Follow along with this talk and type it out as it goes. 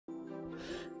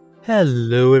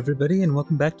Hello everybody and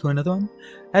welcome back to another one.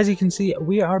 As you can see,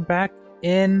 we are back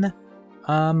in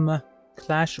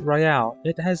Clash Royale.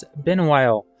 It has been a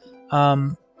while.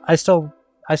 I still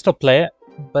play it,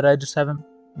 but I just haven't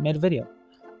made a video.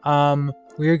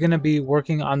 We're gonna be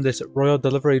working on this Royal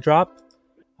Delivery drop.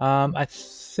 I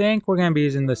think we're gonna be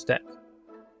using this deck.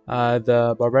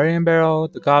 The Barbarian Barrel,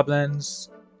 the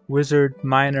Goblins, Wizard,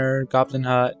 Miner, Goblin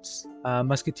Hut,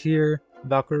 Musketeer,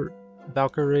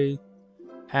 Valkyrie,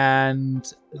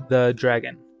 and the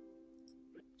Dragon.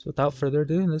 So without further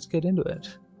ado, let's get into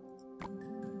it.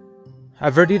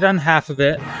 I've already done half of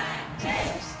it,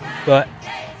 but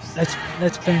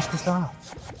let's finish this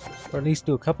off, or at least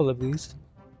do a couple of these.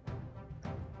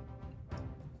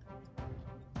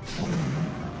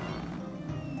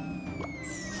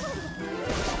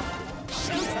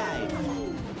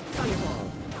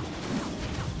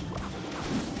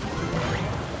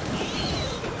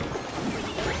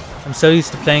 I'm so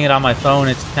used to playing it on my phone,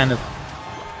 it's kind of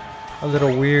a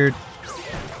little weird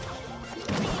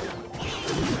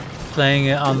playing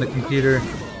it on the computer.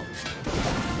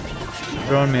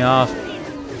 Throwing me off.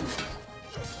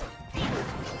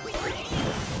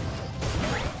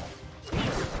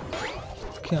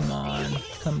 Come on,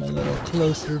 come a little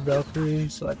closer, Valkyrie,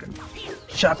 so I can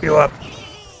chop you up.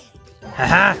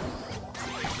 Haha!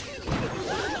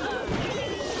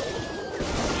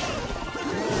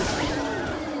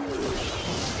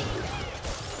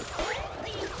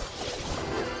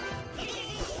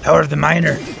 Power of the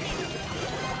Miner.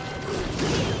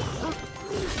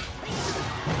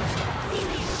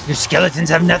 Your skeletons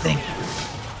have nothing.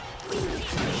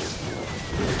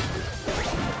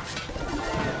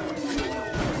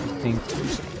 I think you're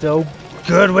so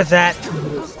good with that.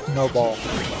 Snowball.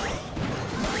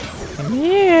 Come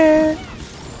here.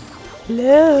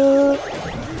 Hello.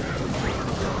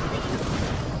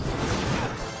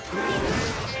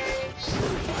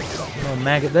 Little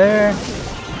maggot there.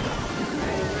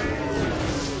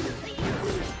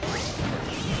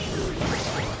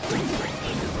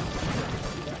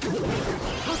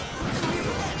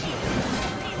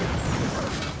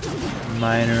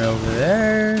 Miner over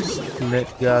there, split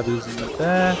gobbies in the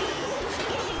back,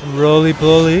 roly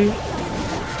poly.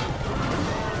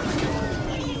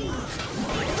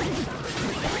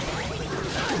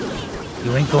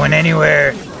 You ain't going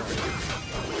anywhere.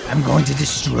 I'm going to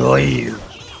destroy you.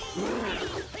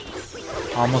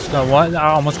 Almost got one. I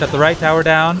almost got the right tower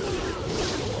down.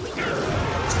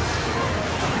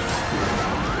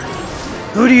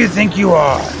 Who do you think you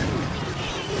are?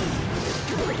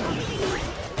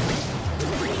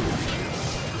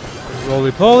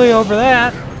 Roly-poly over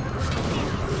that.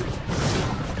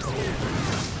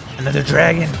 Another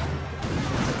dragon.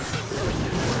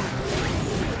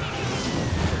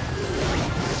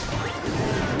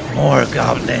 More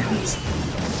goblins.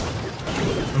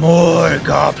 More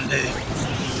goblins.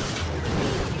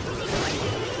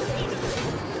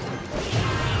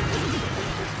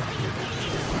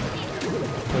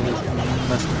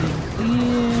 Must be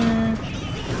here.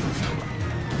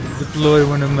 Deploy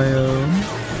one of my own.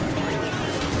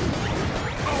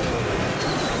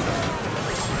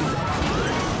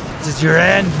 This is your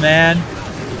end, man.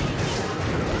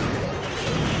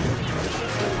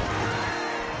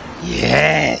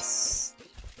 Yes.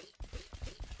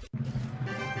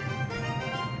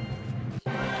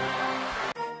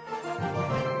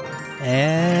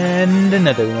 And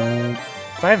another one.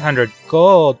 500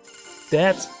 gold.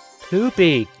 That's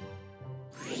poopy.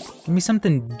 Give me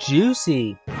something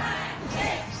juicy.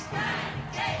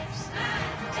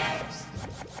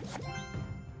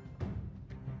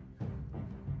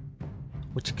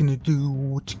 What you gonna do?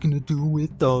 What you gonna do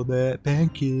with all that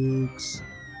pancakes?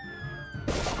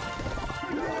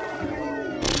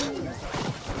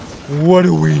 What a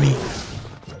weenie!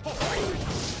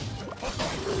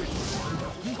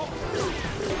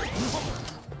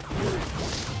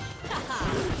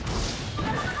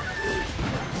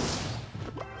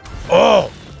 Oh!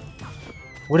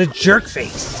 What a jerk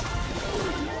face!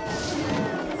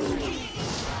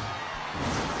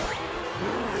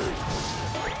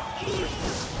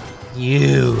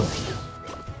 You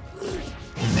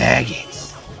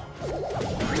maggots.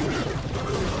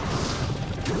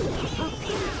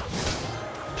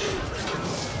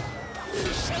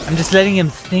 I'm just letting him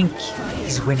think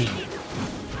he's winning.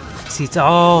 See, it's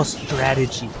all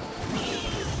strategy.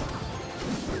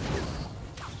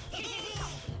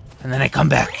 And then I come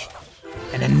back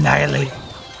and annihilate.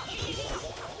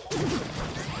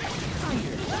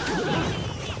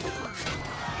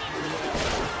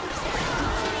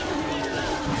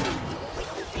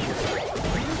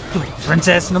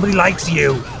 Princess, nobody likes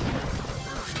you.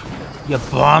 You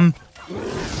bum.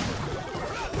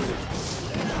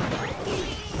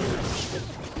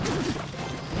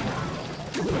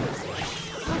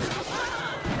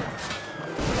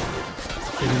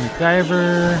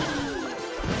 Diver.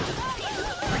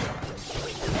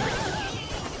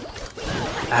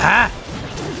 Aha!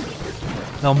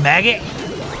 No maggot.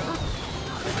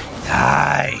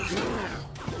 Die.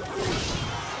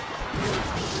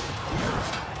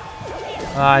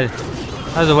 That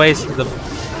was a waste of the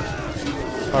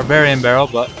barbarian barrel,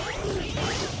 but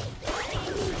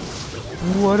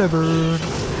whatever.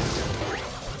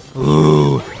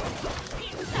 Ooh,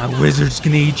 my wizard's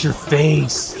gonna eat your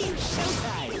face.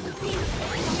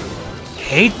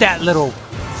 Hate that little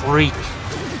freak.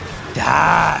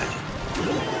 Die.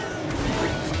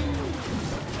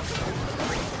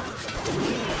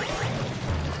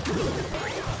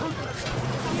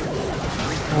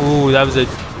 Ooh, that was a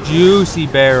juicy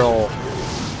barrel.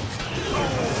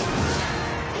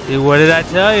 See, what did I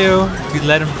tell you? You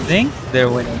let them think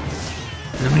they're winning.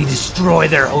 Let me destroy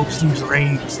their hopes and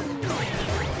dreams.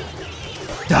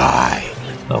 Die. A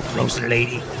little closer,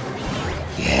 lady.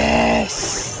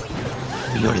 Yes.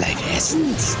 Your life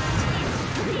essence.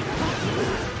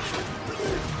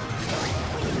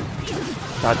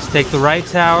 About to take the right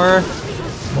tower.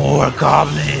 More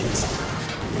goblins.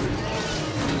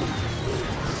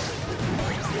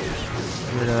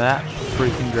 Get rid of that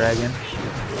freaking dragon.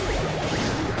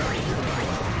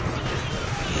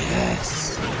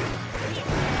 Yes.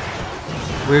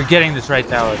 We're getting this right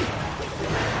tower.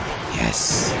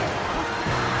 Yes.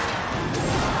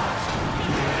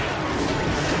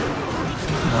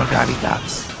 More gobby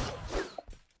gobs.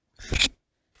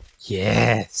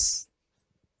 Yes.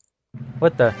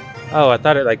 What the? Oh, I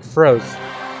thought it like froze.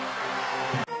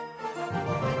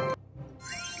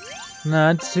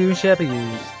 Not too shabby.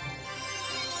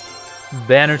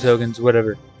 Banner tokens,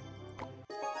 whatever.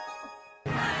 I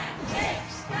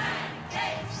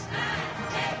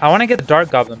want to get the Dark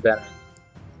Goblin banner.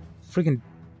 Freaking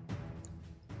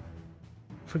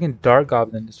Dark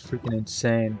Goblin is freaking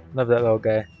insane. Love that little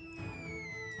guy.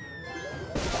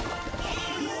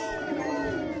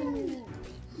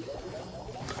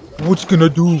 What you gonna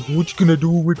do? What you gonna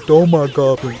do with all my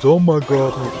goblins? All my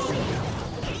goblins.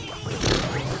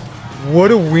 What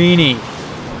a weenie.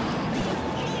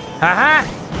 Haha!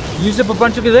 Used up a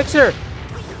bunch of elixir!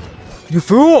 You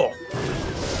fool!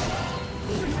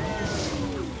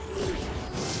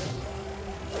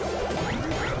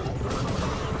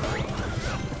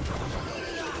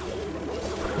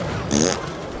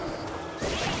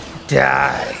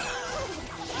 Die!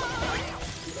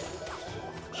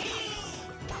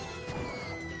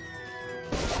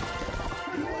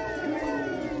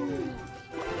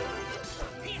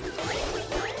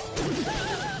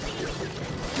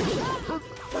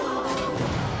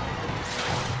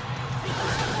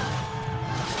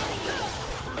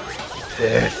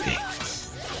 Perfect.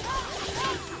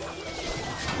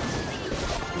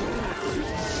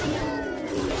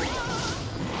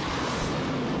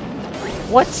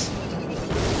 What?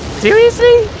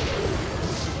 Seriously?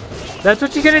 That's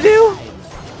what you're gonna do?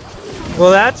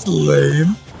 Well, that's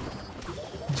lame.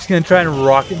 Just gonna try and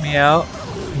rocket me out?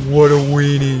 What a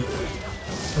weenie.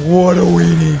 What a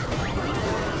weenie.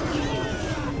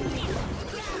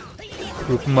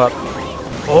 Group him up.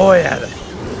 Oh yeah.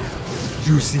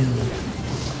 Juicy.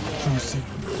 Juicy.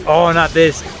 Oh, not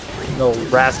this. No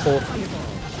rascal.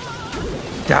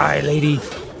 Die, lady.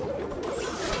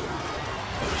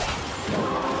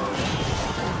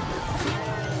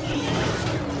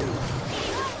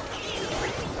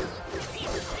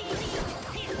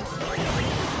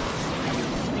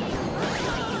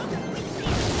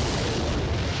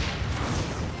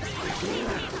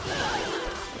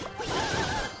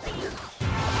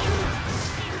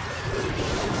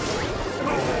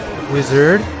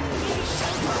 Wizard.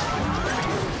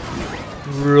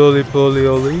 Roly poly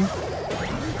oly.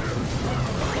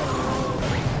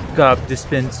 Gob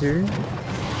dispenser.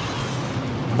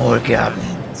 More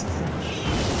goblins.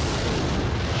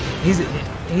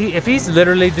 If he's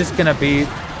literally just gonna be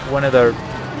one of the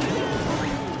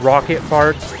rocket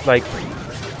farts, like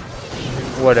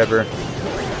whatever.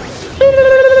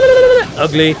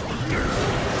 Ugly.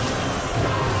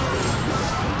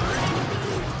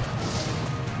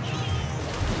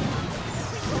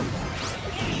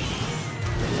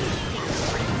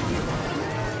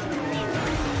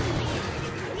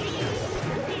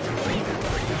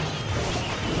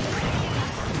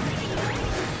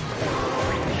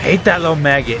 Hate that little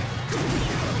maggot.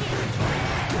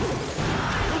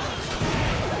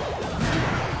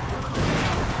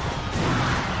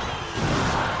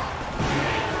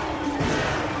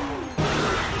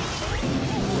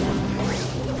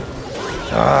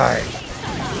 Die.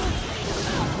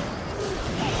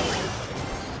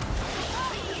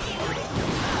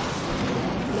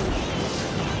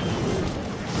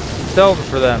 It's over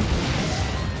for them.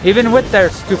 Even with their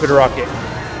stupid rocket.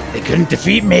 They couldn't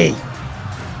defeat me.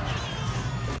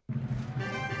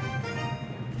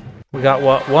 We got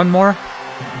what? One more?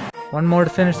 One more to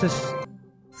finish this?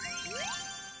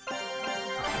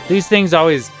 These things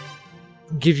always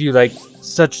give you like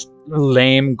such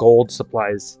lame gold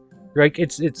supplies. Like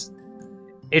it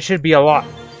should be a lot.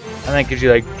 And then it gives you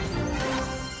like,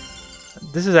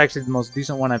 this is actually the most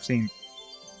decent one I've seen.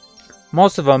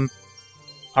 Most of them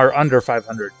are under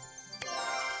 500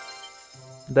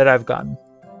 that I've gotten.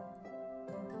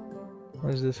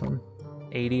 What is this one?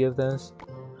 80 of those.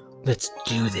 Let's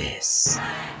do this.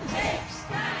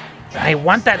 I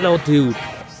want that little dude.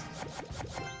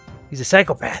 He's a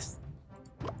psychopath.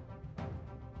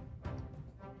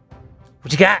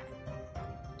 What you got?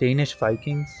 Danish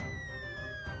Vikings?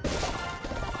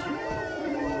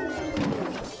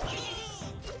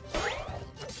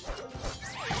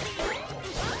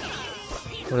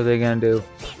 What are they gonna do?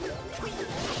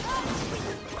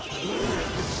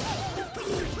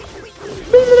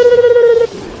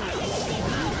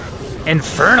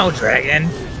 Inferno Dragon?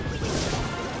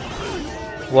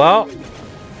 Well,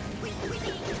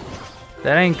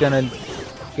 that ain't gonna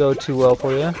go too well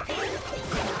for you.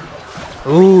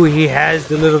 Ooh, he has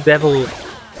the little devil.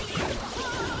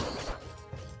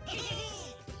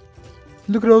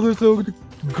 Look at all those little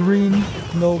green,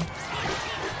 no,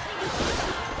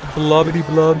 blobbity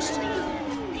blobs.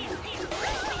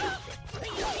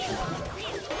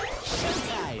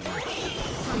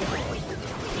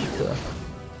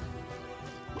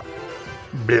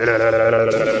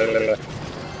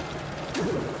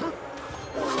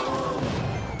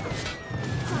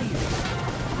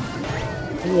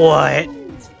 What?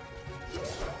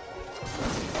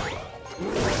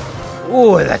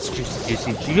 Oh, that's juicy,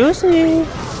 juicy, juicy.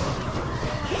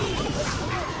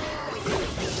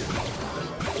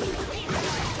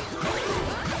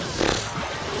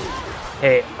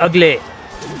 Hey, ugly.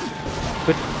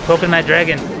 Quit poking my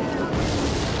dragon.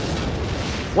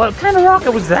 What kind of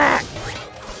rocket was that?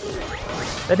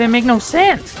 That didn't make no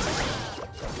sense.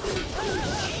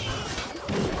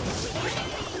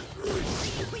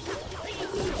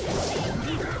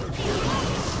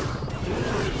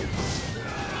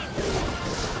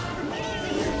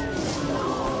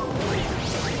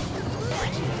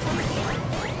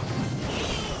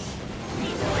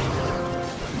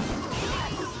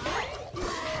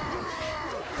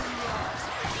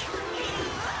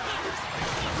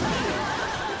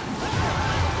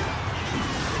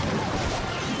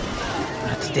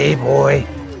 Stay, boy.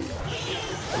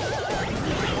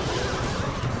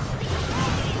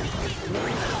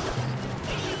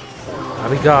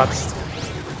 Bobby Gox.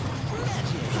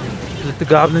 Put the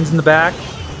goblins in the back.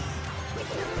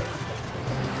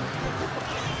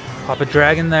 Pop a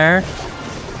dragon there.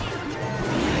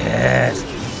 Yes.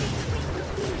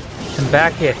 Some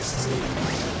back hits.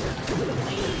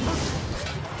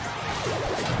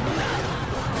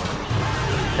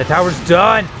 The tower's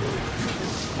done.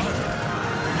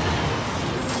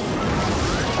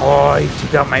 Oh, he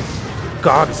took out my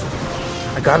gogs.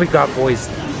 My gobby gob boys.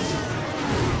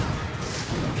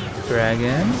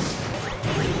 Dragon.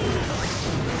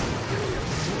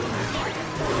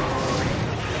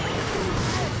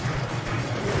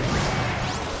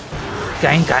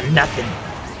 Guy ain't got nothing.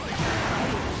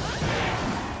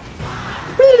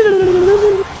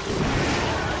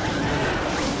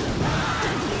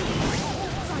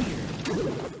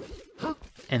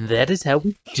 And that is how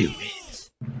we do it.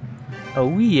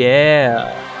 Oh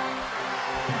yeah.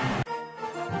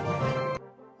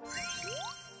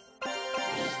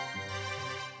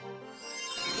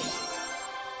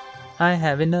 I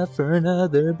have enough for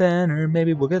another banner.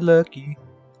 Maybe we'll get lucky.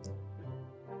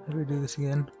 How do we do this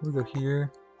again? We'll go here.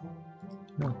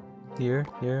 No. Here.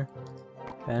 Here.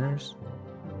 Banners.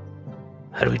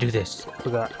 How do we do this? I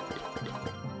forgot.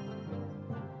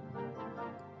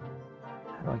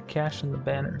 How do I cash in the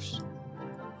banners?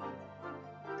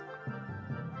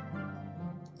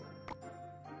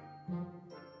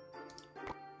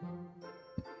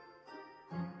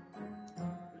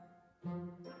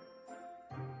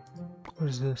 What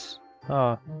is this?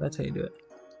 Oh, that's how you do it.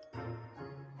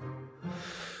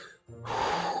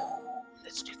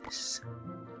 Let's do this.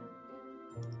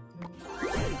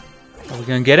 Are we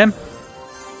gonna get him?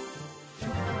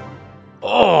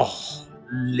 Oh,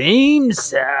 lame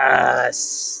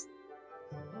sauce.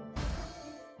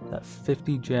 Got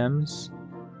 50 gems.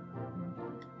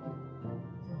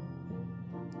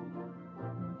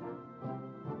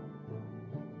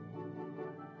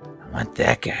 I want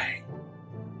that guy.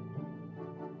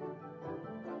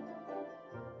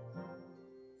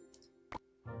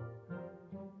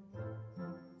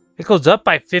 goes up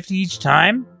by 50 each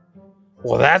time?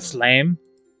 Well, that's lame.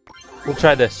 We'll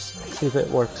try this. See if it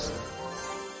works.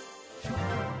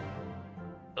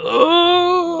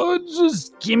 Oh,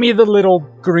 just give me the little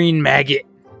green maggot.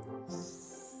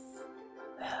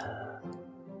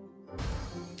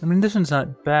 I mean, this one's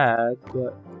not bad,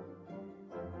 but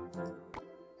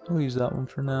I'll use that one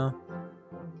for now.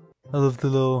 I love the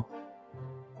little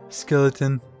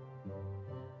skeleton.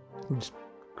 I'm just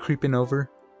creeping over.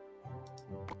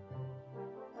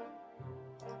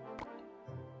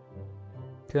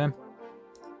 Okay.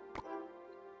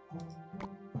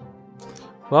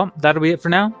 Well, that'll be it for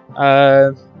now.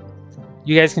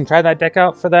 You guys can try that deck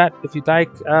out for that if you'd like.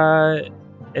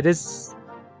 It is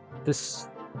this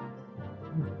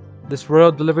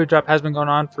Royal delivery drop has been going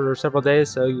on for several days,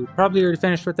 so you're probably already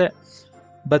finished with it.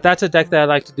 But that's a deck that I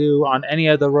like to do on any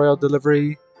of the Royal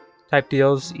delivery type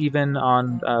deals, even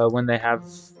on when they have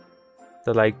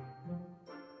the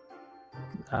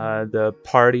the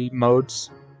party modes.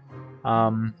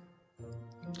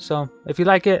 So if you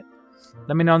like it,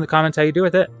 let me know in the comments how you do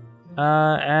with it,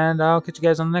 and I'll catch you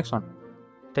guys on the next one.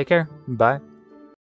 Take care. Bye.